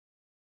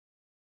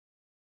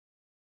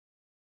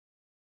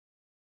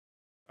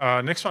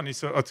Next one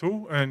is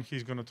Atul, and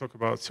he's going to talk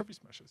about service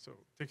meshes. So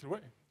take it away.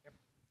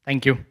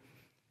 Thank you.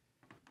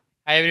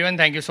 Hi everyone.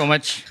 Thank you so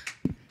much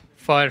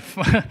for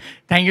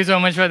thank you so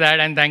much for that,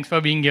 and thanks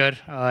for being here,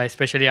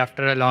 especially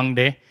after a long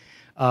day.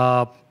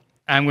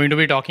 I'm going to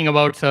be talking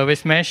about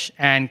service mesh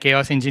and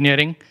chaos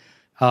engineering.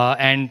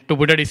 And to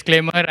put a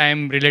disclaimer,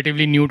 I'm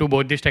relatively new to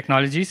both these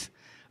technologies.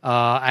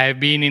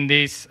 I've been in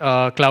this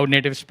cloud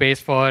native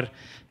space for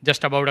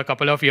just about a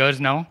couple of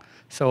years now.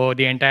 So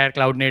the entire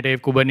cloud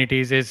native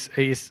Kubernetes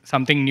is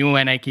something new,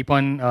 and I keep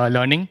on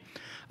learning.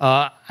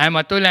 I'm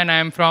Atul, and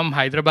I'm from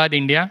Hyderabad,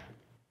 India.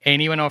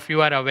 Any one of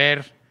you are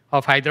aware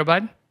of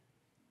Hyderabad?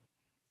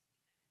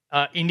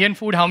 Indian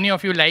food, how many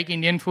of you like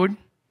Indian food?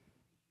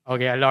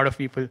 Okay, a lot of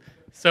people.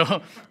 So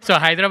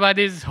Hyderabad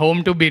is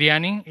home to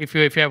biryani. If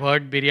you have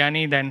heard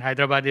biryani, then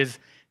Hyderabad is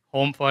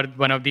home for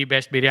one of the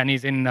best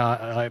biryanis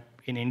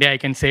in India, I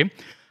can say.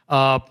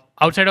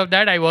 Outside of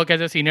that, I work as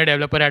a senior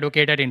developer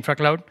advocate at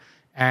InfraCloud.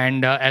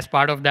 And as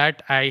part of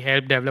that, I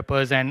help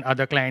developers and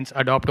other clients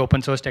adopt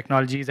open source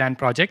technologies and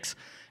projects.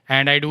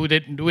 And I do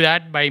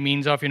that by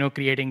means of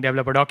creating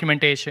developer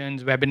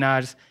documentations,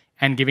 webinars,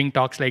 and giving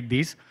talks like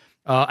these.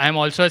 I'm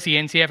also a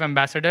CNCF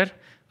ambassador,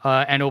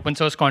 an open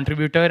source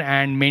contributor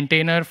and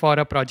maintainer for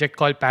a project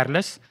called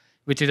Parallels,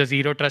 which is a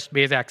zero trust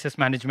based access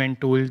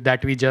management tool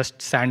that we just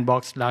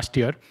sandboxed last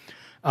year.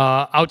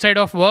 Outside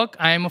of work,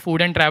 I am a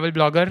food and travel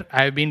blogger.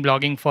 I've been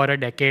blogging for a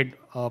decade,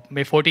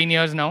 maybe 14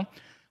 years now.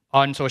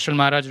 On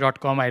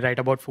socialmaharaj.com, I write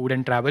about food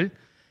and travel.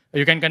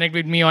 You can connect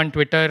with me on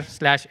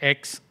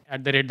Twitter/X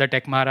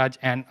 @TheTechMaharaj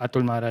and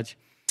Atul Maharaj.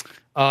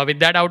 With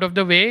that out of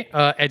the way,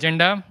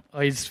 agenda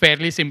is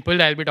fairly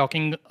simple. I'll be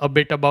talking a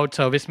bit about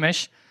service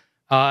mesh.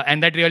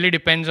 And that really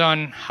depends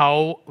on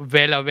how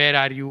well aware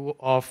are you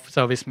of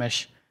service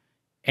mesh,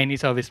 any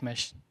service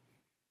mesh.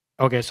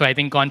 Okay, so I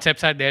think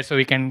concepts are there, so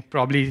we can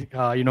probably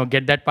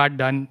get that part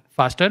done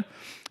faster.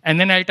 And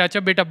then I'll touch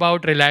a bit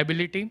about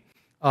reliability.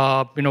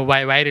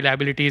 Why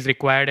reliability is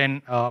required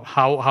and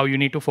how you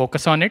need to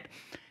focus on it.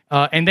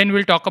 And then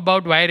we'll talk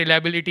about why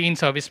reliability in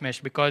service mesh,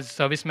 because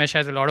service mesh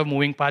has a lot of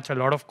moving parts, a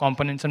lot of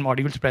components and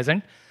modules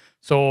present.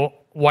 So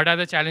what are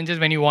the challenges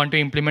when you want to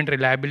implement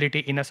reliability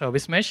in a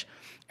service mesh?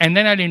 And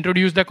then I'll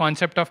introduce the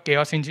concept of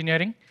chaos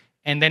engineering.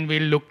 And then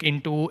we'll look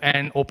into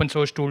an open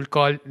source tool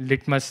called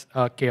Litmus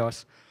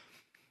Chaos.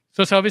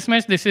 So service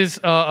mesh, this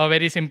is a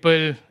very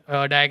simple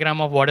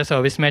diagram of what a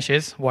service mesh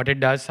is, what it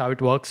does, how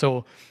it works.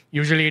 So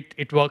usually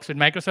it works with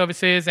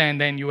microservices, and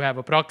then you have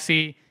a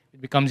proxy.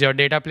 It becomes your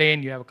data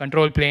plane, you have a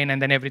control plane,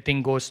 and then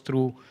everything goes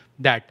through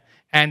that.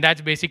 And that's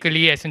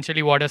basically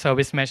essentially what a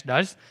service mesh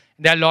does.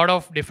 There are a lot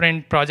of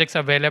different projects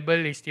available.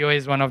 Istio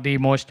is one of the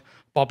most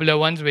popular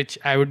ones, which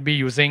I would be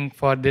using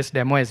for this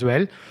demo as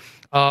well.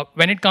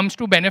 When it comes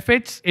to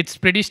benefits, it's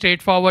pretty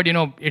straightforward.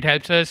 It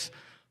helps us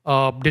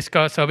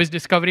discuss service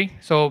discovery.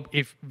 So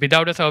if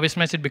without a service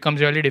mesh, it becomes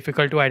really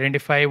difficult to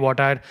identify what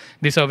are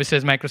the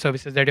services,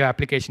 microservices that your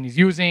application is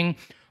using,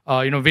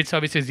 which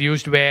service is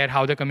used where,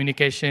 how the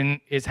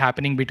communication is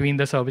happening between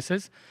the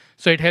services.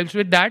 So it helps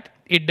with that.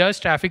 It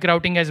does traffic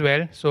routing as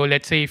well. So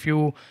let's say if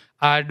you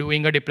are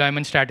doing a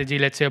deployment strategy,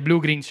 let's say a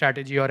blue-green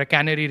strategy or a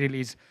canary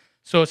release.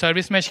 So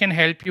service mesh can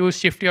help you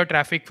shift your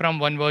traffic from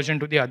one version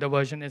to the other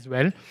version as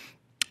well.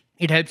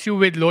 It helps you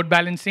with load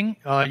balancing.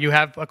 You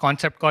have a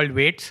concept called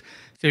weights.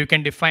 So you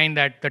can define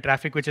that the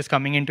traffic which is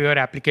coming into your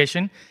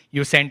application,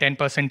 you send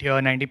 10% here,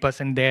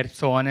 90% there,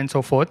 so on and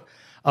so forth.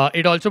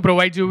 It also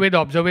provides you with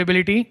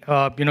observability.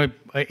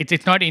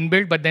 It's not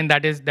inbuilt, but then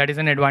that is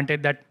an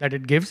advantage that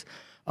it gives.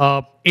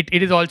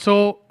 It is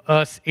also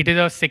it is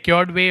a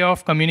secured way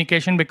of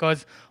communication,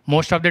 because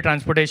most of the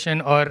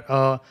transportation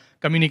or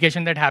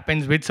communication that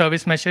happens with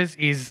service meshes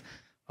is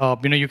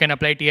you can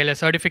apply TLS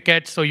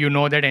certificates, so you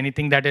know that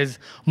anything that is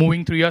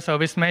moving through your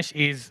service mesh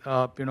is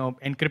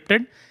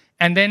encrypted.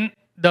 And then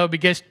the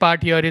biggest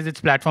part here is it's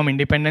platform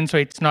independent, so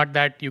it's not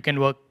that you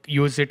can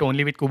use it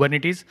only with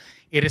Kubernetes.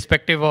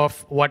 Irrespective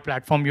of what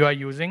platform you are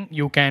using,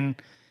 you can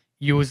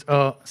use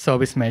a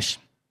service mesh.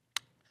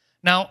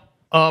 Now,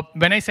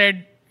 when I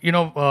said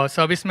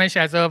service mesh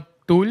as a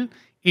tool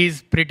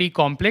is pretty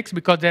complex,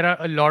 because there are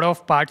a lot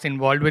of parts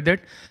involved with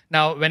it.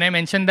 Now, when I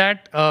mentioned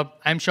that,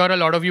 I'm sure a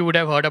lot of you would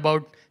have heard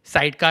about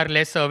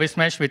sidecar-less service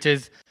mesh, which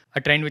is a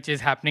trend which is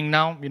happening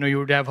now. You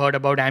would have heard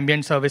about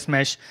ambient service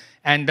mesh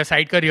and the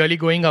sidecar really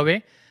going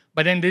away.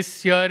 But then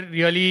this year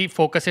really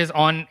focuses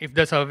on if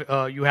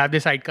you have the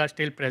sidecar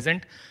still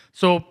present.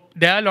 So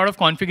there are a lot of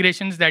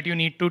configurations that you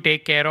need to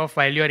take care of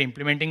while you are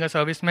implementing a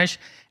service mesh.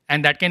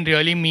 And that can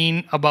really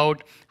mean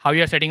about how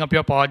you are setting up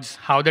your pods,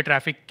 how the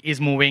traffic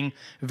is moving,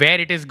 where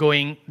it is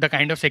going, the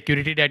kind of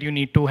security that you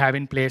need to have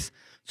in place.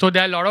 So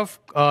there are a lot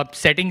of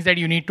settings that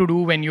you need to do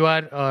when you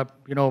are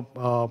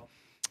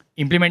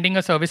implementing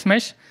a service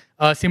mesh.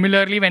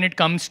 Similarly, when it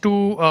comes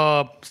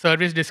to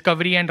service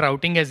discovery and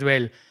routing as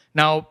well.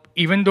 Now,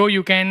 even though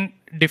you can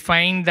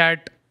define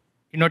that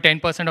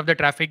 10% of the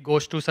traffic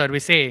goes to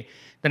service A,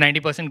 the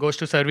 90% goes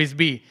to service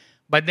B,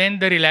 but then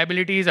the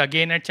reliability is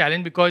again a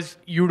challenge, because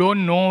you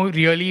don't know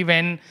really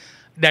when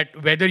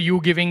that whether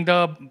you giving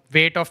the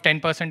weight of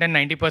 10% and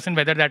 90%,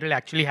 whether that will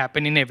actually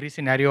happen in every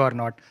scenario or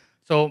not.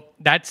 So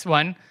that's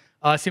one.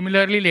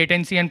 Similarly,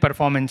 latency and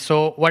performance.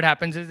 So what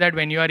happens is that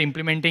when you are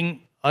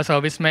implementing a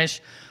service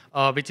mesh,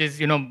 which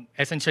is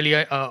essentially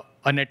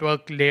a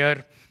network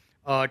layer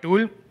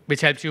tool,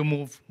 which helps you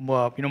move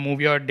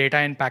your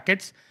data in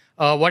packets.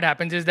 What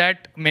happens is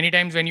that many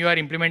times when you are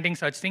implementing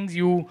such things,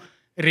 you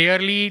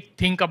rarely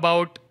think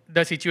about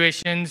the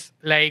situations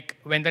like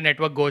when the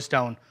network goes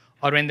down,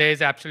 or when there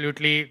is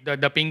absolutely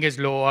the ping is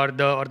low, or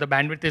the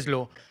bandwidth is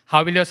low.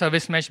 How will your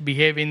service mesh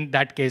behave in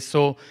that case?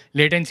 So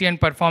latency and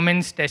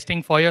performance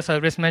testing for your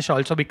service mesh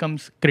also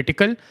becomes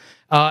critical.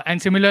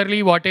 And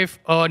similarly, what if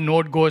a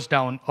node goes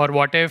down, or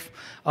what if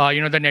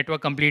the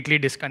network completely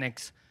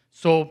disconnects?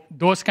 So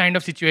those kind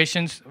of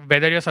situations,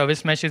 whether your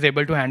service mesh is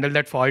able to handle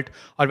that fault,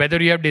 or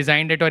whether you have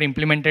designed it or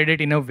implemented it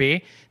in a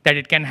way that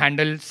it can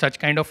handle such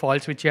kind of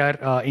faults which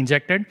are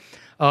injected.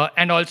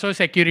 And also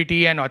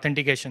security and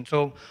authentication.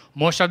 So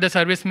most of the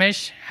service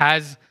mesh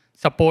has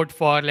support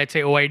for, let's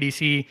say,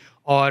 OIDC,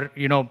 or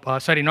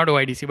sorry, not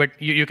OIDC, but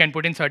you can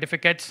put in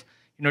certificates,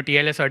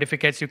 TLS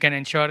certificates. You can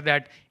ensure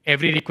that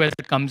every request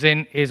that comes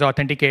in is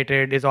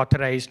authenticated, is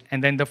authorized,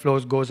 and then the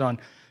flows goes on.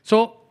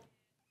 So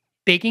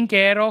taking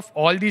care of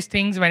all these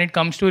things when it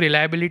comes to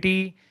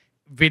reliability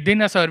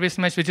within a service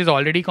mesh, which is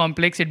already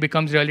complex, it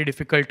becomes really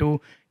difficult to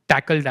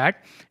tackle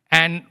that.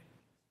 And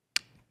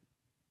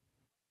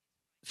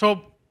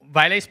so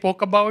while I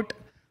spoke about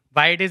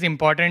why it is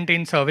important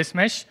in service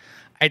mesh,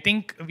 I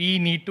think we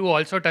need to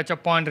also touch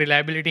upon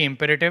reliability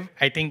imperative.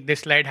 I think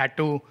this slide had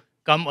to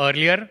come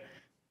earlier,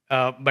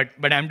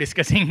 but I'm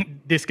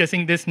discussing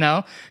this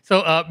now.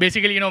 So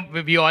basically,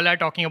 we all are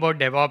talking about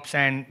DevOps,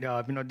 and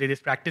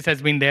this practice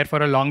has been there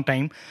for a long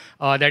time.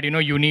 That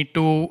you need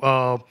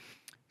to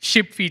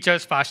ship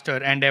features faster,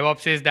 and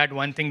DevOps is that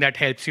one thing that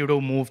helps you to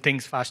move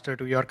things faster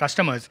to your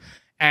customers.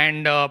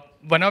 And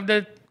one of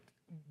the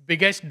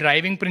biggest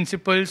driving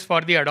principles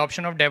for the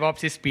adoption of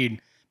DevOps is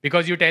speed,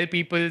 because you tell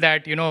people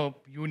that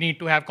you need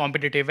to have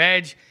competitive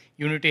edge,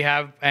 you need to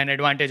have an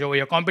advantage over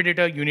your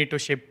competitor, you need to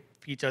ship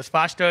features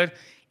faster,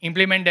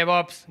 implement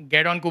DevOps,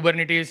 get on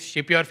Kubernetes,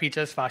 ship your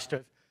features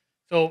faster.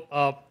 So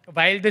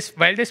while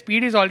the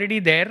speed is already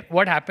there,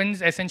 what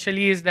happens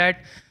essentially is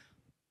that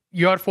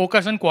your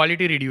focus on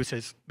quality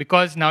reduces,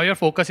 because now your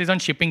focus is on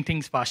shipping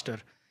things faster.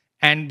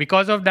 And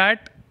because of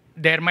that,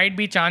 there might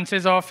be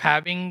chances of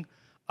having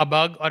a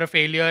bug or a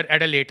failure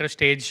at a later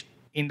stage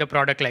in the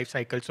product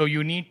lifecycle. So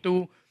you need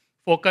to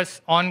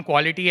focus on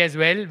quality as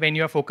well when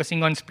you are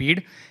focusing on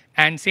speed.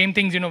 And same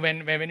things,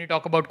 when you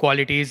talk about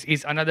quality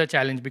is another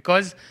challenge,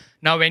 because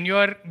now when you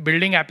are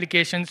building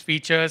applications,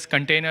 features,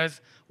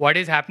 containers, what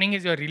is happening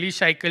is your release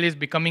cycle is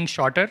becoming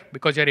shorter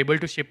because you're able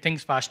to ship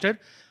things faster.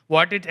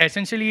 What it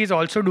essentially is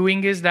also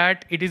doing is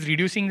that it is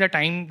reducing the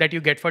time that you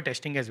get for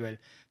testing as well.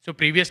 So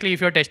previously, if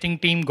your testing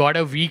team got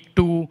a week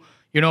to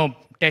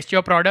test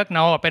your product,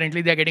 now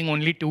apparently they're getting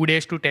only 2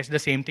 days to test the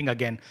same thing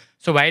again.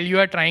 So while you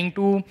are trying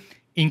to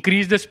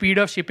increase the speed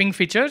of shipping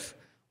features,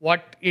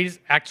 what is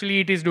actually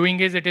it is doing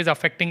is it is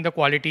affecting the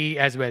quality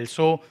as well.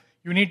 So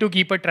you need to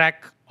keep a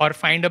track or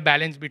find a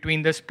balance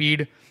between the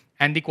speed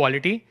and the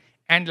quality.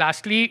 And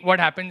lastly, what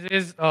happens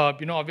is,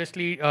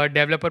 obviously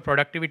developer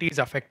productivity is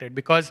affected,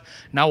 because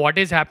now what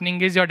is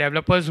happening is your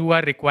developers who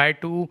are required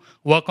to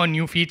work on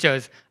new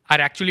features are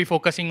actually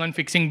focusing on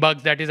fixing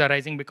bugs that is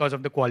arising because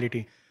of the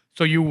quality.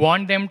 So you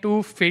want them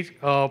to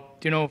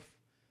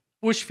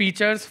push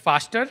features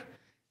faster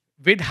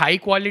with high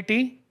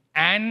quality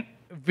and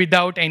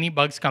without any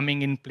bugs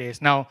coming in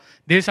place. Now,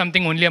 this is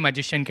something only a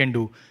magician can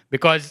do,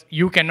 because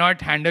you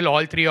cannot handle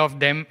all three of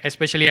them,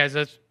 especially as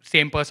a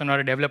same person or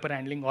a developer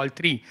handling all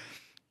three.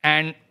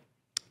 And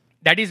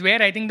that is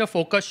where I think the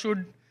focus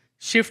should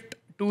shift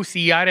to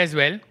CR as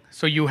well.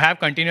 So you have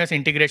continuous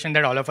integration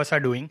that all of us are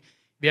doing.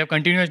 We have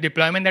continuous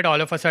deployment that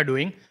all of us are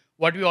doing.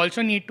 What we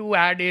also need to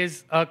add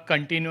is a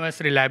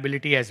continuous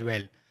reliability as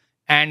well.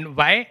 And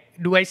why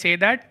do I say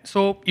that?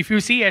 So if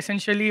you see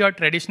essentially or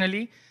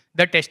traditionally,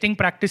 the testing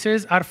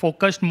practices are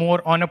focused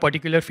more on a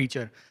particular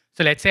feature.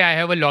 So let's say I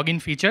have a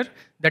login feature.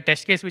 The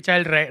test case which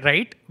I'll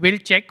write will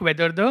check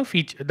whether the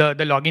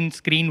login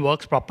screen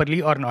works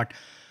properly or not.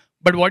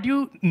 But what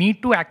you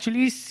need to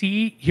actually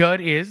see here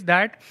is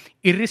that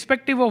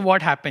irrespective of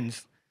what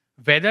happens,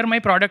 whether my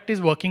product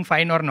is working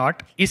fine or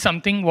not is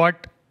something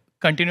what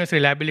continuous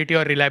reliability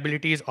or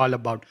reliability is all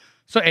about.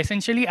 So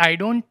essentially, I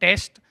don't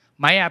test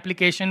my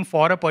application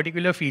for a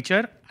particular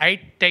feature.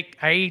 I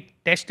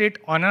test it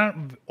on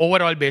an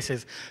overall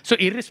basis. So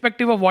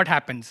irrespective of what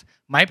happens,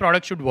 my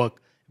product should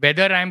work.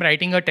 Whether I'm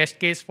writing a test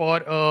case for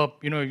a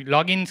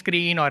login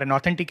screen or an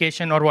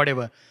authentication or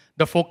whatever,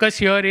 the focus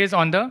here is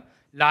on the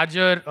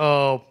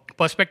larger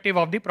perspective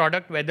of the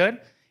product, whether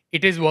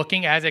it is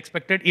working as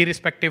expected,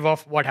 irrespective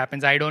of what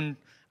happens. I don't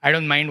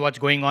mind what's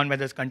going on,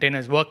 whether this container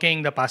is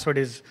working, the password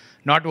is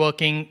not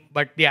working,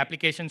 but the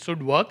application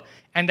should work.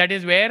 And that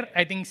is where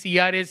I think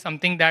CR is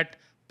something that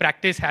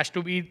practice has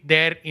to be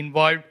there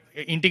involved,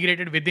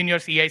 integrated within your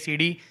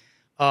CI/CD,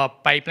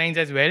 pipelines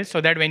as well,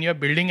 so that when you're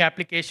building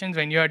applications,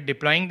 when you're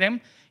deploying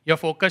them, your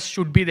focus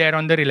should be there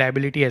on the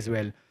reliability as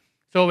well.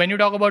 So when you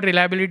talk about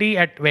reliability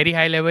at very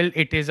high level,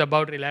 it is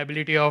about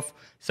reliability of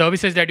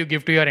services that you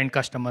give to your end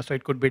customer. So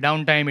it could be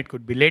downtime, it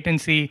could be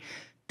latency,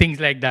 things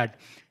like that.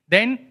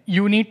 Then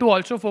you need to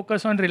also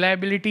focus on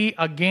reliability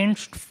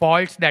against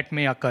faults that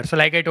may occur. So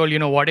like I told you,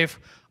 what if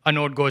a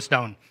node goes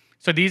down?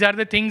 So these are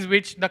the things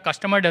which the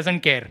customer doesn't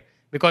care,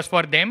 because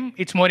for them,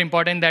 it's more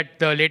important that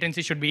the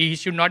latency should be, he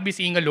should not be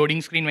seeing a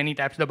loading screen when he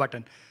taps the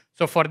button.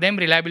 So for them,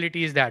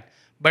 reliability is that.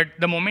 But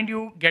the moment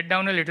you get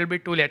down a little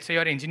bit to, let's say,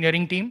 your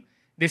engineering team,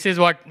 this is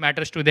what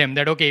matters to them,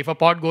 that, okay, if a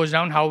pod goes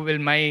down, how will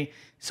my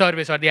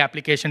service or the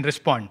application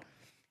respond?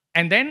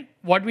 And then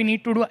what we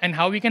need to do and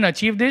how we can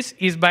achieve this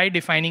is by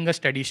defining a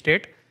steady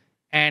state.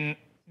 And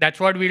that's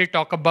what we'll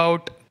talk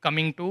about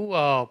coming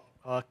to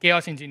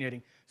chaos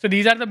engineering. So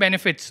these are the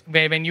benefits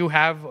where when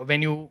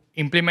you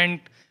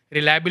implement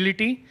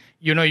reliability,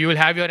 you will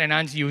have your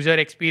enhanced user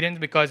experience,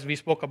 because we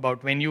spoke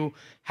about when you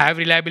have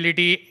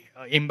reliability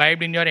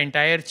imbibed in your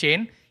entire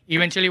chain,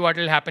 eventually what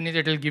will happen is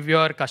it will give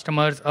your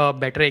customers a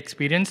better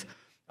experience.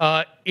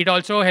 It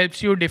also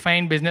helps you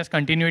define business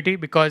continuity,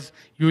 because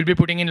you will be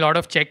putting in a lot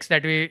of checks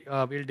that we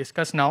will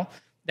discuss now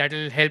that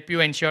will help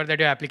you ensure that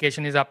your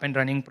application is up and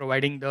running,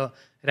 providing the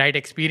right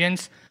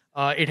experience.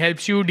 It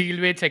helps you deal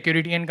with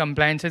security and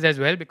compliances as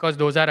well, because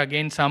those are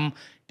again some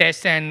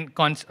tests and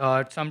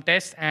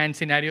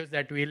scenarios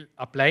that we'll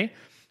apply.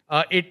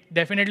 It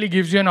definitely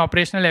gives you an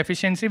operational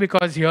efficiency,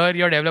 because here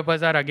your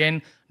developers are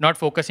again not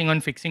focusing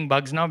on fixing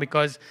bugs now,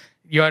 because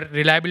your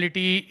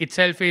reliability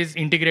itself is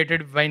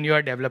integrated when you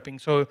are developing.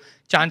 So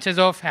chances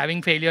of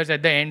having failures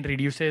at the end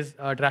reduces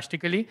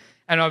drastically.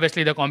 And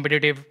obviously the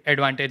competitive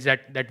advantage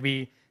that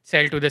we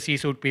sell to the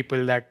C-suite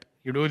people, that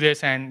you do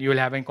this and you will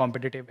have a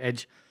competitive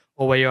edge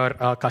over your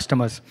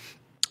customers.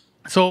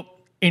 So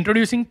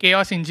introducing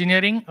chaos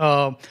engineering,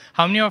 how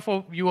many of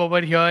you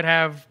over here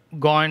have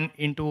gone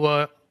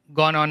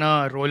on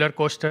a roller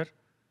coaster?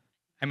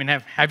 I mean,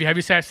 have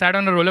you sat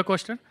on a roller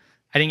coaster?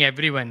 I think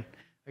everyone.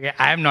 Okay,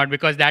 I am not,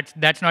 because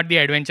that's not the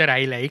adventure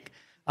I like.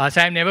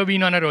 So I've never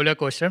been on a roller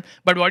coaster.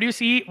 But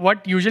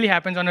what usually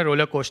happens on a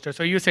roller coaster?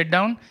 So you sit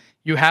down,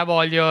 you have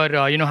all your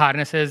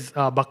harnesses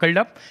buckled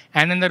up,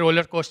 and then the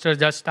roller coaster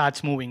just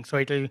starts moving. So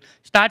it'll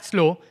start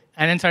slow,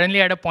 and then suddenly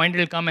at a point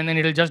it'll come, and then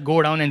it'll just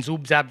go down and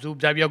zoop zap.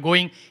 You're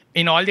going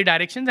in all the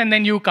directions, and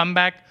then you come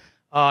back,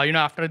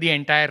 after the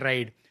entire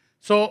ride.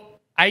 So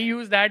I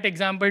use that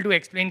example to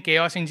explain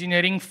chaos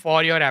engineering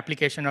for your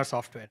application or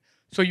software.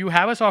 So you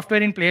have a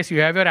software in place,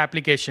 you have your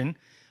application,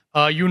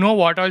 you know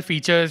what all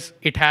features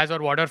it has or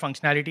what all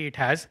functionality it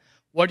has.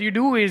 What you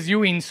do is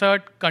you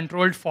insert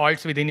controlled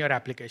faults within your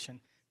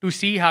application to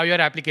see how your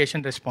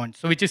application responds.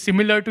 So which is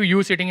similar to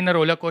you sitting in a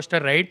roller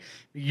coaster ride,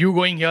 you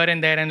going here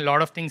and there and a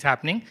lot of things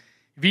happening.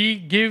 We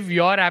give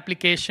your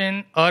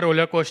application a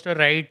roller coaster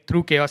ride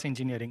through chaos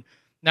engineering.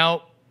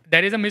 Now,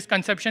 there is a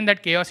misconception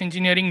that chaos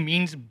engineering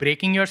means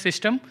breaking your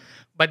system,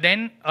 but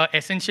then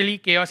essentially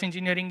chaos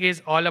engineering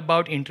is all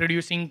about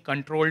introducing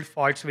controlled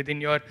faults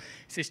within your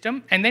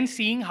system and then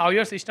seeing how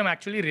your system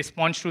actually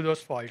responds to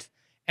those faults.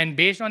 And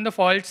based on the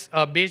faults,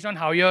 based on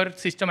how your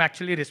system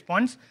actually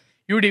responds,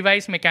 you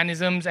devise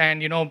mechanisms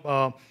and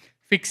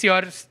fix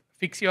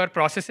your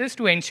processes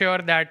to ensure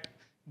that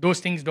those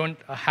things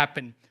don't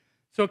happen.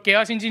 So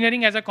chaos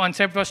engineering as a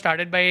concept was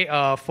started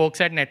by folks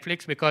at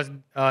Netflix, because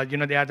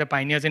they are the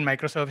pioneers in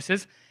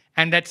microservices,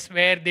 and that's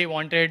where they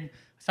wanted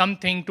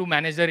something to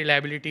manage the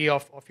reliability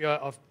of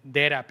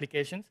their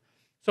applications.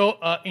 So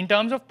in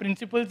terms of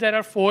principles, there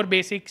are 4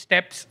 basic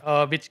steps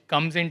which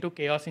comes into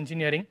chaos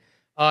engineering.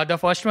 The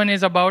first one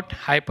is about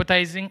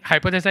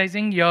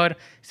hypothesizing your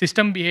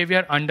system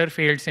behavior under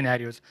failed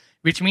scenarios,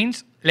 which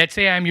means, let's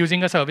say I'm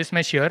using a service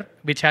mesh here,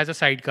 which has a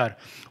sidecar.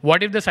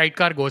 What if the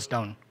sidecar goes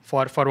down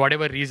for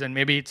whatever reason?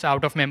 Maybe it's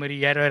out of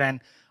memory error and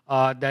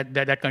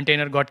that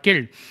container got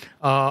killed.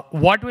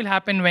 What will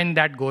happen when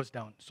that goes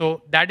down?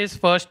 So that is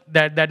first,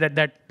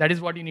 that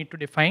is what you need to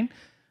define,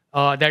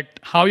 that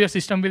how your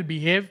system will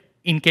behave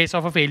in case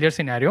of a failure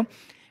scenario.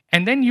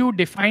 And then you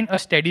define a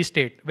steady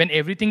state. When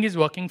everything is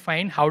working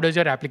fine, how does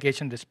your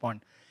application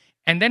respond?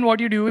 And then what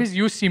you do is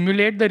you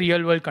simulate the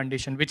real world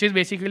condition, which is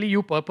basically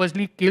you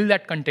purposely kill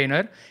that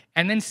container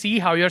and then see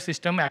how your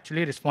system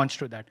actually responds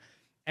to that.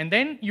 And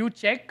then you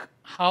check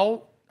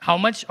how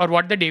much or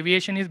what the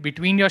deviation is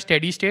between your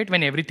steady state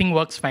when everything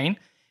works fine,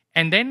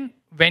 and then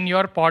when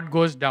your pod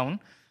goes down,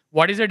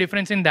 what is the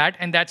difference in that?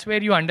 And that's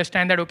where you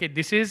understand that, okay,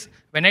 this is,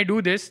 when I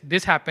do this,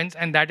 this happens,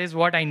 and that is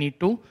what I need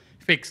to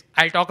fix.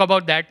 I'll talk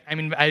about that. I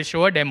mean, I'll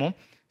show a demo,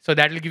 so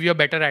that will give you a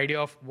better idea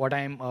of what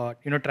I'm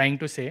trying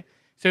to say.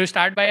 So you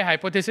start by a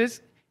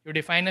hypothesis, you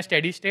define a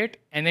steady state,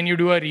 and then you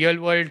do a real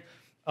world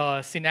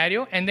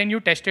scenario, and then you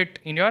test it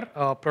in your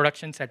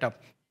production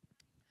setup.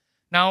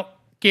 Now,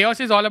 chaos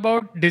is all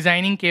about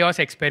designing chaos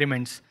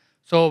experiments.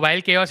 So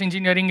while chaos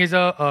engineering is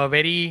a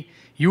very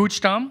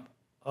huge term,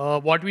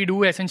 what we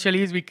do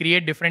essentially is we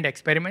create different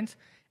experiments.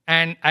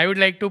 And I would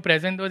like to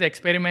present those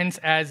experiments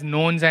as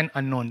knowns and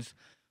unknowns.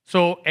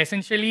 So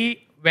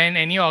essentially, when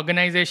any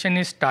organization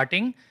is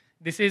starting,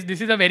 this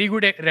is a very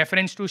good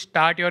reference to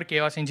start your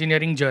chaos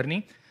engineering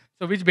journey.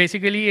 So which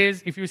basically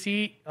is, if you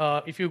see,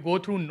 if you go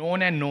through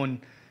known and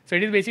known, so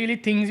it is basically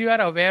things you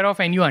are aware of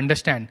and you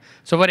understand.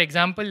 So for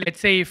example, let's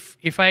say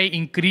if I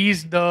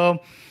increase the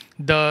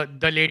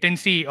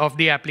latency of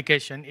the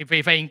application,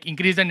 if I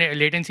increase the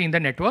latency in the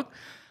network,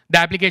 the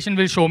application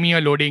will show me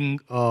a loading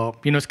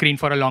screen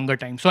for a longer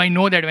time. So I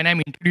know that when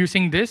I'm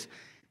introducing this,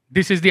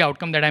 this is the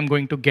outcome that I'm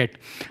going to get.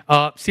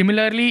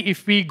 Similarly,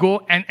 if we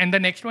go, and the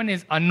next one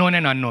is unknown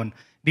and unknown.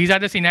 These are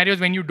the scenarios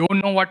when you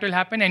don't know what will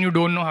happen and you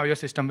don't know how your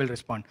system will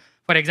respond.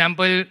 For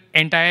example,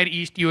 entire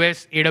East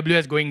US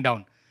AWS going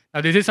down. Now,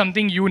 this is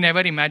something you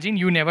never imagine,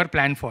 you never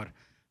plan for.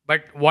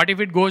 But what if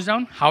it goes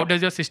down? How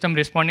does your system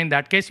respond in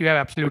that case? You have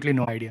absolutely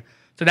no idea.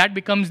 So that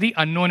becomes the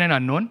unknown and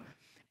unknown.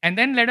 And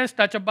then let us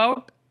touch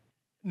about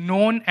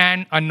known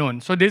and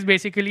unknown. So this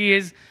basically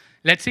is,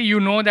 let's say you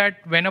know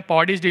that when a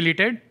pod is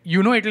deleted,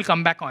 you know it will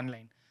come back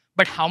online.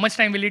 But how much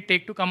time will it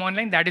take to come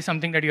online? That is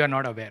something that you are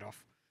not aware of.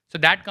 So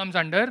that comes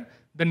under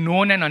the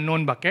known and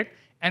unknown bucket.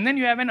 And then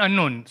you have an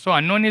unknown. So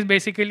unknown is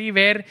basically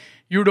where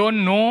you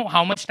don't know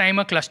how much time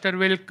a cluster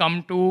will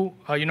come to,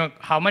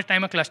 how much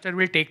time a cluster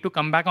will take to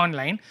come back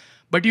online.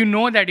 But you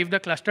know that if the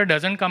cluster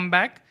doesn't come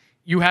back,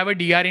 you have a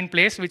DR in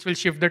place which will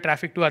shift the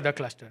traffic to other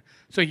cluster.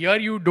 So here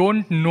you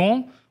don't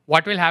know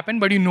what will happen,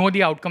 but you know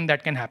the outcome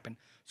that can happen.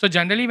 So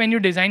generally, when you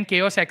design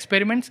chaos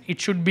experiments,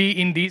 it should be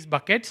in these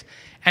buckets.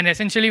 And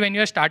essentially, when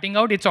you're starting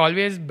out, it's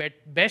always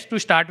best to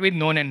start with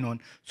known and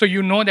known. So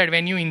you know that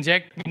when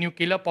you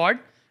kill a pod,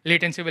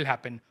 latency will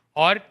happen,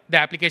 or the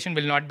application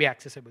will not be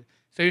accessible.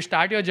 So you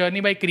start your journey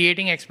by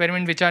creating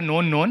experiments which are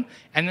known,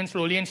 and then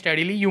slowly and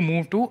steadily you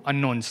move to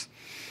unknowns.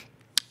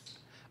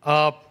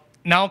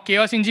 Now,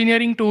 chaos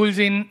engineering tools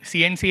in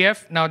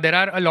CNCF. Now, there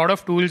are a lot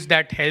of tools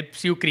that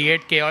helps you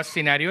create chaos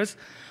scenarios.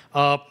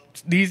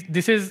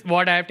 This is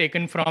what I have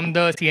taken from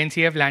the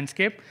CNCF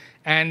landscape.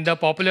 And the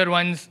popular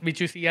ones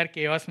which you see are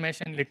Chaos Mesh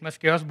and Litmus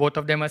Chaos. Both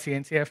of them are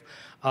CNCF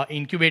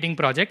incubating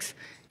projects.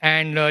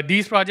 And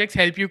these projects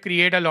help you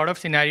create a lot of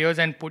scenarios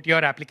and put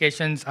your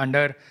applications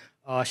under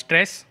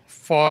stress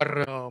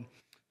for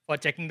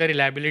checking the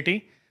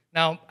reliability.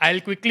 Now,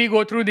 I'll quickly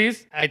go through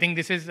these. I think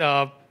this is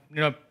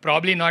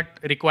probably not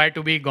required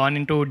to be gone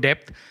into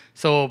depth.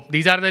 So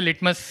these are the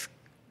Litmus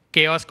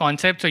Chaos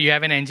concept. So you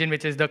have an engine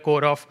which is the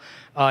core of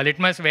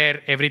Litmus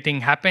where everything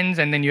happens,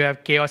 and then you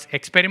have chaos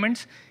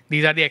experiments.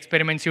 These are the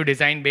experiments you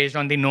design based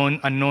on the known,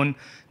 unknown,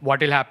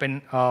 what will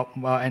happen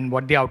and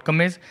what the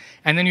outcome is.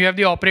 And then you have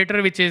the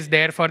operator which is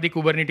there for the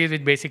Kubernetes,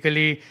 which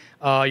basically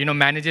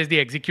manages the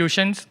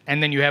executions,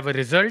 and then you have a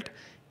result,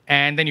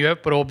 and then you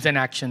have probes and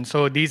actions.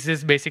 So this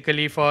is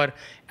basically for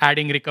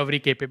adding recovery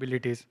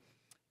capabilities.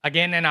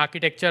 Again, an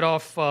architecture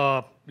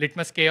of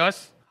Litmus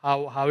Chaos,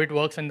 how it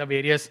works in the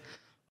various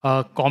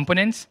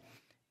components.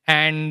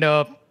 And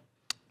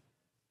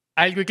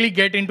I'll quickly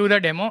get into the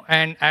demo,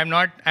 and I'm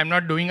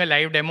not doing a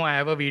live demo. I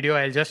have a video.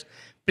 I'll just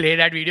play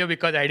that video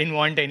because I didn't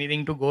want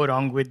anything to go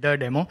wrong with the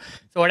demo.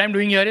 So what I'm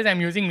doing here is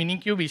I'm using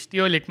Minikube,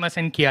 Istio, Litmus,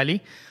 and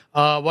Kiali.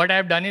 What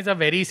I've done is a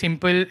very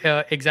simple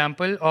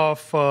example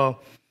of one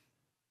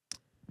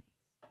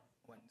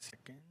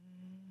second.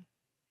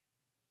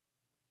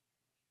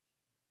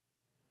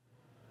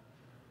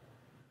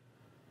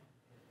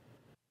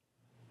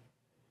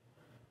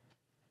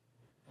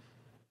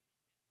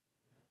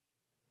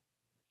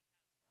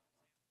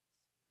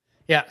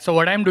 Yeah, so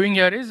what I'm doing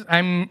here is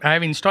I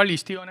have installed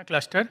Istio on a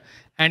cluster,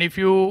 and if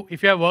you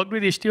have worked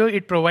with Istio,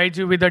 it provides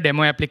you with a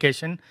demo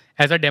application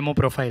as a demo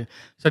profile.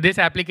 So this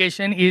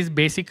application is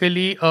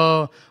basically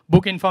a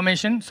book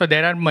information. So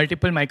there are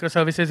multiple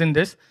microservices in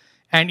this,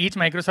 and each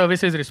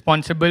microservice is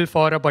responsible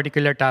for a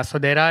particular task. So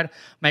there are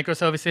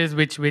microservices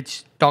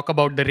which talk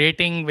about the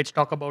rating, which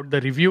talk about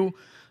the review,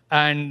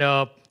 and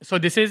so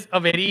this is a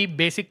very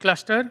basic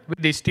cluster with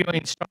Istio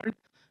installed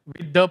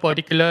with the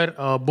particular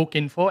book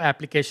info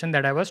application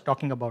that I was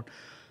talking about.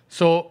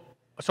 So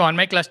on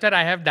my cluster,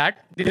 I have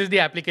that. This is the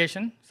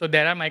application. So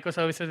there are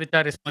microservices which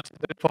are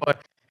responsible for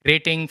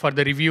rating, for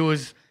the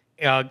reviews,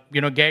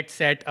 get,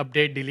 set,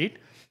 update, delete.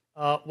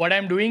 What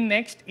I'm doing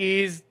next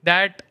is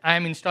that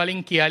I'm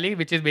installing Kiali,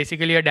 which is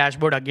basically a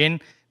dashboard,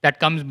 again, that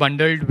comes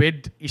bundled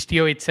with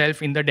Istio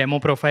itself in the demo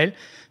profile.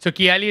 So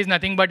Kiali is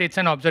nothing but it's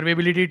an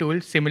observability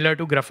tool similar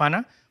to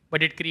Grafana,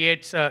 but it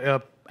creates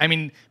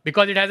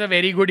because it has a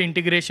very good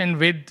integration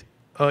with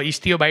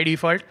Istio by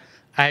default,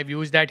 I have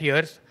used that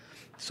here.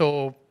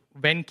 So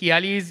when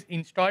Kiali is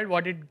installed,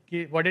 what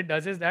it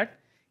does is that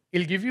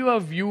it'll give you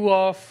a view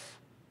of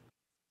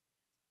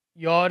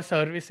your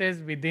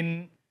services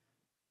within.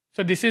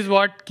 So this is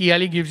what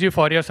Kiali gives you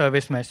for your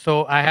service mesh.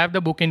 So I have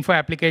the book info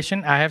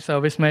application, I have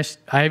service mesh,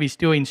 I have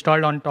Istio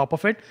installed on top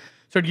of it.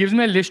 So it gives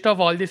me a list of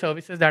all the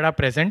services that are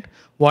present.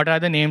 What are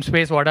the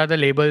namespace, what are the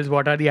labels,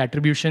 what are the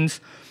attributions,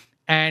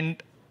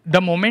 and the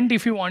moment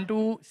if you want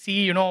to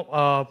see,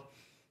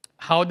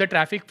 how the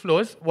traffic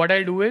flows, what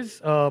I'll do is,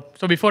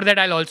 so before that,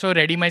 I'll also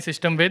ready my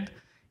system with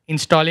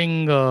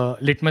installing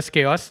Litmus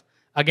Chaos.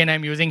 Again,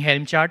 I'm using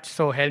Helm charts.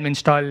 So Helm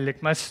install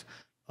Litmus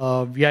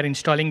we are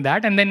installing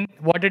that. And then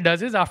what it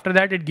does is after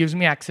that, it gives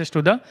me access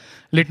to the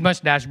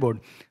Litmus dashboard.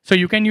 So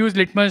you can use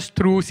Litmus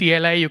through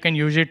CLI. You can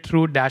use it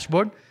through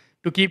dashboard.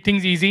 To keep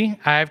things easy,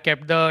 I have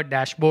kept the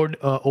dashboard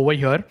over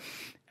here.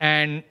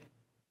 And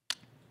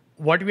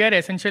what we are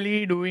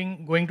essentially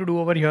going to do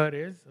over here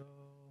is,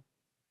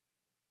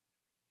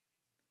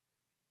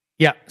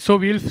 so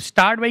we'll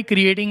start by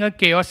creating a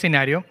chaos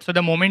scenario. So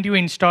the moment you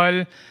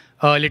install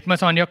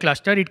Litmus on your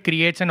cluster, it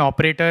creates an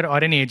operator or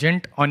an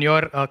agent on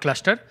your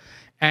cluster.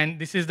 And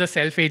this is the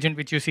self agent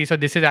which you see. So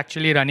this is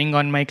actually running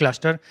on my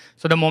cluster.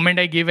 So the moment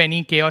I give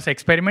any chaos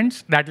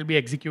experiments, that will be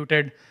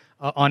executed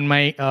on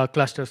my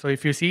cluster. So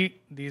if you see,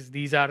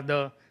 these are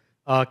the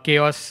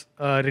chaos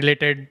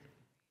related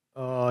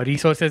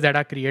resources that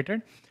are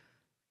created.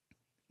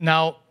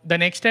 Now, the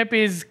next step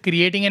is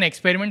creating an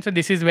experiment. So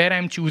this is where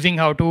I'm choosing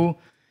how to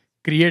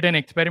create an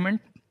experiment.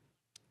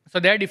 So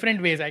there are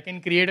different ways. I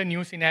can create a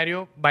new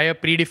scenario by a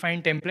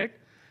predefined template.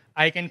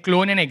 I can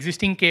clone an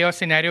existing chaos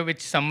scenario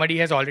which somebody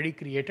has already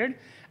created.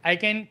 I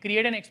can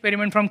create an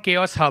experiment from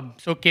Chaos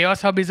Hub. So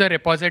Chaos Hub is a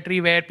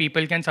repository where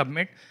people can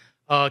submit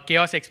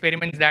chaos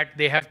experiments that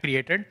they have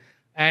created.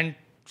 And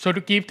so to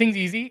keep things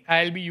easy,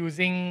 I'll be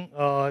using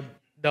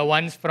the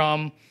ones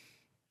from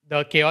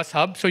the Chaos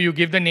Hub. So you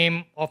give the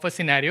name of a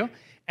scenario,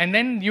 and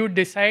then you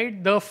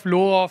decide the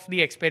flow of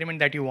the experiment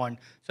that you want.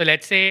 So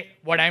let's say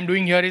what I'm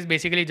doing here is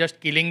basically just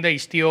killing the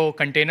Istio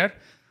container.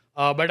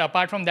 But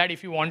apart from that,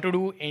 if you want to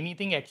do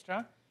anything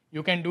extra,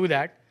 you can do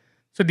that.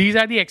 So these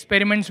are the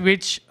experiments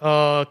which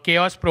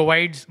Chaos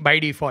provides by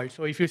default.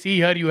 So if you see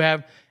here, you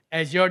have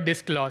Azure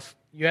disk loss,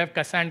 you have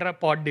Cassandra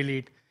pod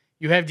delete,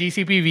 you have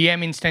GCP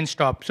VM instance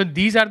stop. So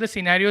these are the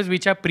scenarios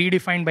which are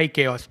predefined by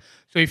Chaos.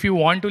 So if you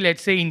want to,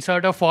 let's say,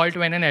 insert a fault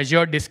when an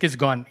Azure disk is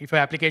gone, if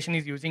your application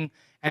is using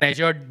an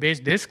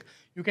Azure-based disk,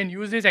 you can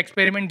use this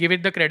experiment, give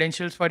it the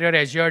credentials for your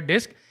Azure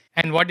disk,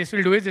 and what this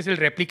will do is this will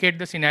replicate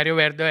the scenario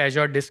where the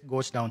Azure disk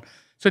goes down.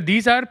 So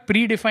these are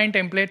predefined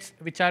templates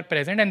which are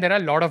present, and there are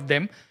a lot of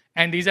them.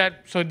 And these are,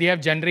 so they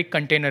have generic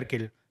container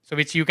kill, so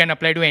which you can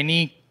apply to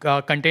any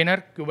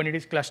container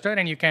Kubernetes cluster,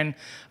 and you can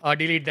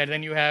delete that.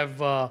 Then you have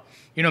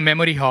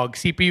memory hog,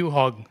 CPU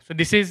hog. So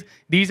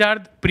these are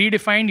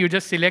predefined. You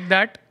just select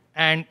that,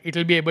 and it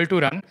will be able to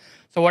run.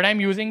 So what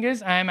I'm using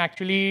is I'm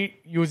actually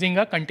using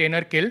a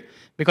container kill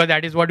because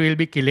that is what we'll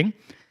be killing.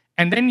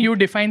 And then you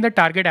define the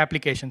target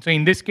application. So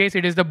in this case,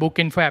 it is the book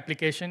info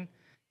application,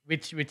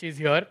 which is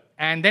here.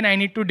 And then I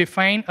need to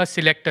define a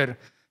selector.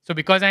 So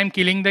because I'm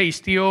killing the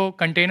Istio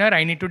container,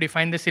 I need to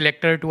define the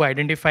selector to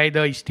identify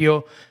the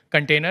Istio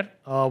container.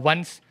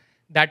 Once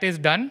that is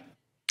done,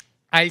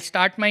 I'll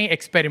start my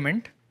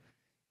experiment.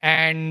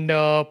 And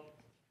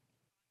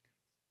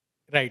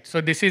right,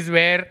 so this is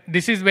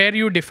where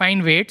you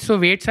define weights. So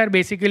weights are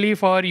basically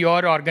for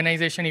your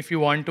organization if you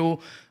want to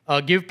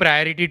give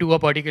priority to a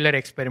particular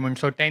experiment.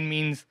 So 10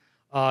 means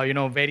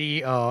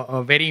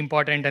very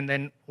important, and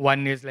then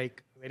 1 is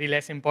like very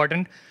less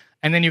important.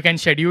 And then you can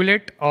schedule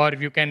it or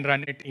you can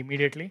run it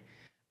immediately.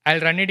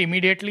 I'll run it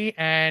immediately,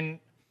 and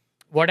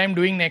what I'm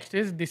doing next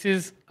is this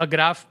is a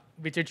graph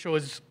which it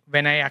shows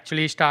when I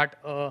actually start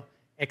a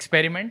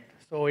experiment.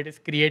 So it is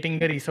creating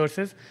the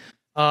resources.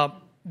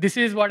 This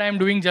is what I'm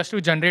doing just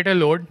to generate a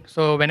load.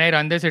 So when I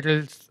run this, it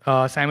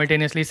will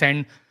simultaneously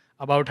send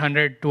about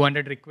 100,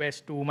 200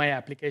 requests to my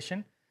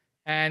application.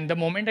 And the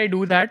moment I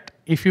do that,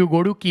 if you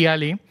go to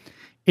Kiali,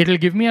 it will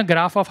give me a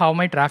graph of how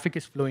my traffic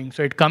is flowing.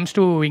 So it comes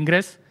to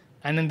Ingress,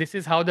 and then this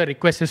is how the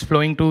request is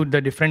flowing to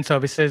the different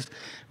services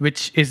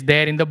which is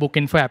there in the book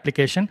info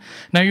application.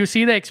 Now you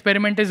see the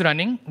experiment is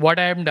running. What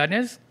I have done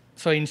is,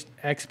 so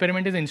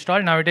experiment is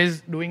installed. Now it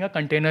is doing a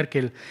container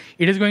kill.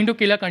 It is going to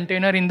kill a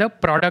container in the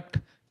product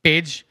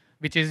page,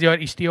 which is your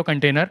Istio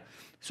container.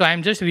 So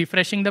I'm just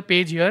refreshing the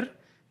page here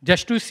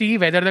just to see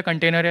whether the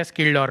container has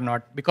killed or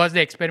not, because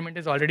the experiment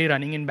is already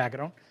running in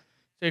background.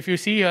 So if you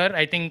see here,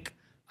 I think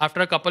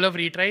after a couple of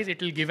retries,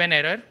 it will give an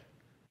error.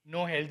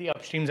 No healthy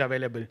upstreams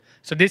available.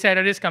 So this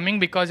error is coming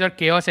because your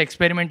chaos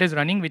experiment is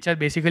running, which has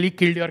basically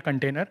killed your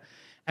container.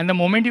 And the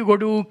moment you go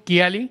to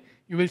Kiali,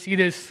 you will see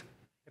this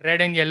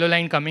red and yellow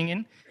line coming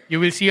in. You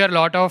will see a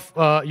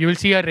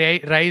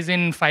rise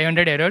in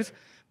 500 errors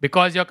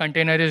because your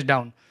container is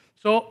down.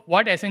 So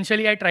what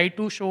essentially I tried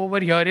to show over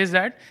here is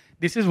that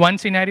this is one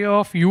scenario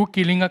of you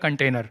killing a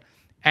container.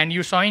 And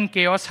you saw in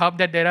Chaos Hub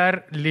that there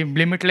are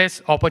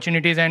limitless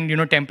opportunities and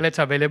templates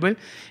available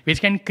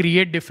which can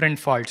create different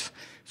faults.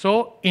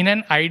 So in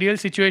an ideal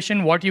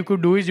situation, what you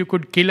could do is you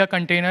could kill a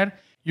container.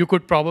 You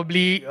could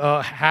probably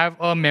have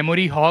a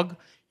memory hog.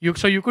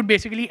 So you could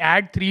basically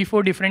add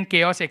 3-4 different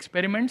chaos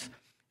experiments,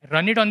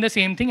 run it on the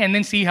same thing, and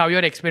then see how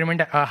your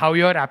how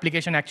your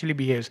application actually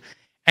behaves.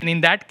 And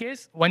in that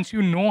case, once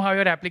you know how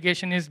your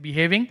application is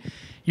behaving,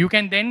 you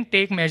can then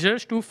take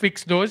measures to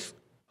fix those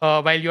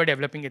while you're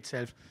developing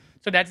itself.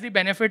 So that's the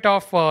benefit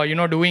of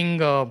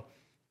doing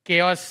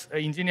chaos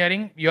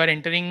engineering. You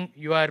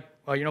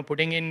are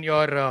putting in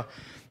your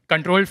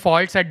control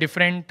faults at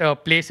different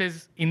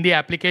places in the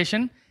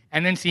application,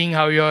 and then seeing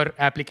how your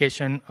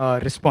application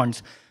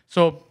responds.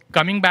 So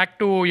coming back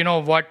to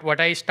what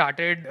I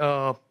started.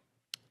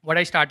 What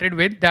I started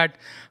with, that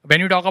when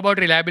you talk about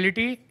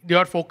reliability,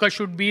 your focus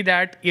should be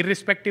that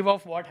irrespective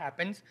of what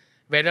happens,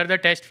 whether the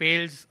test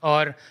fails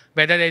or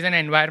whether there's an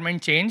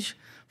environment change,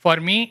 for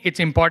me,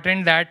 it's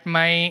important that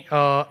my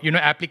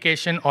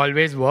application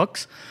always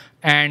works.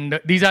 And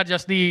these are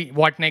just the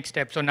what next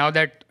steps. So now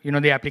that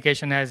the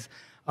application has,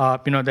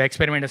 the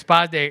experiment has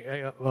passed,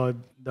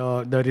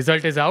 the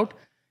result is out.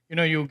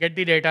 You get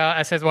the data,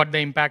 assess what the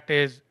impact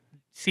is,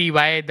 see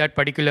why that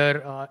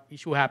particular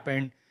issue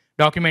happened,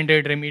 document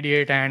it,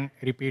 remediate, and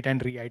repeat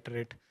and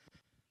reiterate.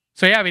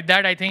 So yeah, with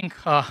that, I think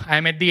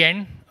I'm at the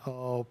end.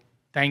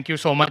 Thank you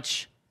so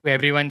much to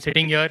everyone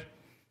sitting here.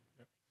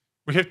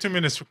 We have 2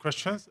 minutes for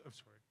questions.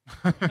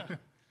 I'm sorry.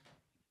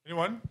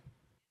 Anyone?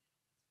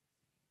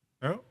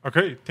 No?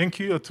 Okay. Thank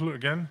you, Atul,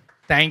 again.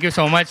 Thank you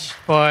so much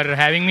for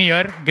having me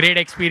here. Great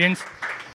experience.